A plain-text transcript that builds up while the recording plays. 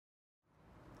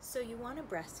So you want to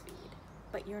breastfeed,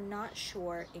 but you're not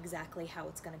sure exactly how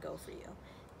it's going to go for you.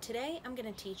 Today, I'm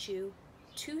going to teach you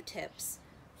 2 tips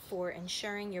for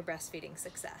ensuring your breastfeeding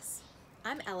success.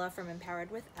 I'm Ella from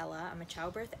Empowered with Ella. I'm a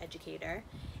childbirth educator,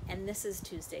 and this is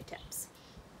Tuesday Tips.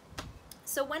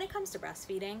 So when it comes to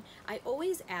breastfeeding, I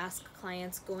always ask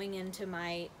clients going into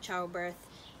my childbirth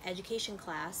education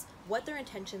class what their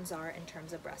intentions are in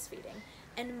terms of breastfeeding.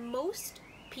 And most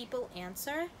people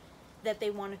answer that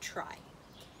they want to try.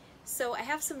 So I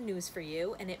have some news for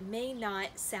you, and it may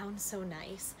not sound so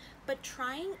nice, but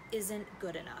trying isn't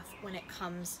good enough when it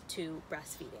comes to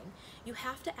breastfeeding. You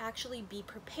have to actually be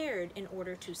prepared in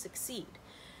order to succeed.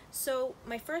 So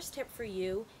my first tip for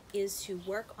you is to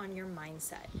work on your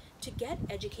mindset, to get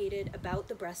educated about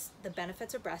the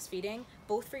benefits of breastfeeding,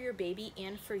 both for your baby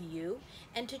and for you,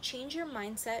 and to change your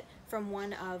mindset from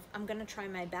one of, I'm gonna try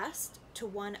my best, to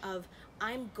one of,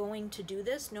 I'm going to do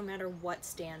this no matter what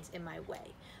stands in my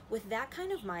way. With that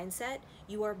kind of mindset,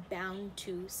 you are bound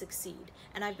to succeed.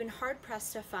 And I've been hard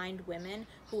pressed to find women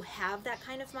who have that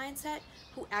kind of mindset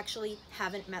who actually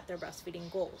haven't met their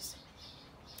breastfeeding goals.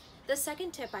 The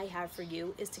second tip I have for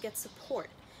you is to get support.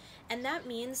 And that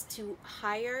means to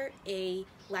hire a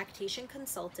lactation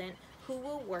consultant who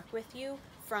will work with you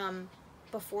from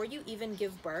before you even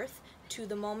give birth to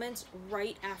the moments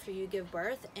right after you give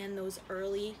birth and those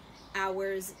early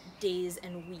hours, days,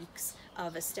 and weeks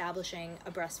of establishing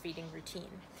a breastfeeding routine.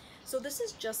 So this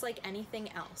is just like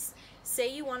anything else.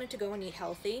 Say you wanted to go and eat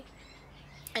healthy,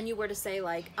 and you were to say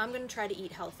like, I'm gonna try to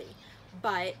eat healthy,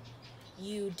 but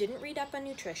you didn't read up on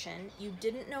nutrition, you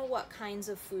didn't know what kinds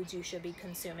of foods you should be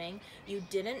consuming, you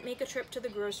didn't make a trip to the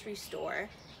grocery store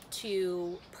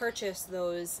to purchase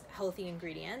those healthy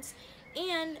ingredients,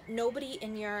 and nobody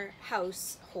in your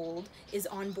household is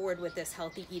on board with this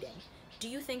healthy eating. Do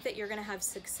you think that you're gonna have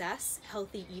success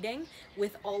healthy eating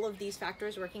with all of these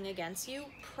factors working against you?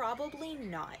 Probably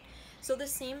not. So the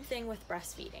same thing with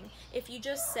breastfeeding. If you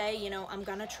just say, I'm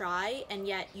gonna try, and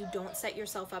yet you don't set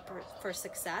yourself up for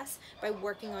success by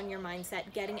working on your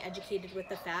mindset, getting educated with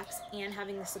the facts, and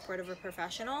having the support of a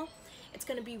professional, it's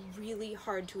gonna be really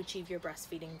hard to achieve your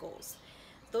breastfeeding goals.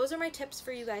 Those are my tips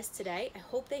for you guys today. I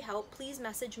hope they help. Please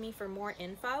message me for more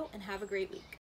info, and have a great week.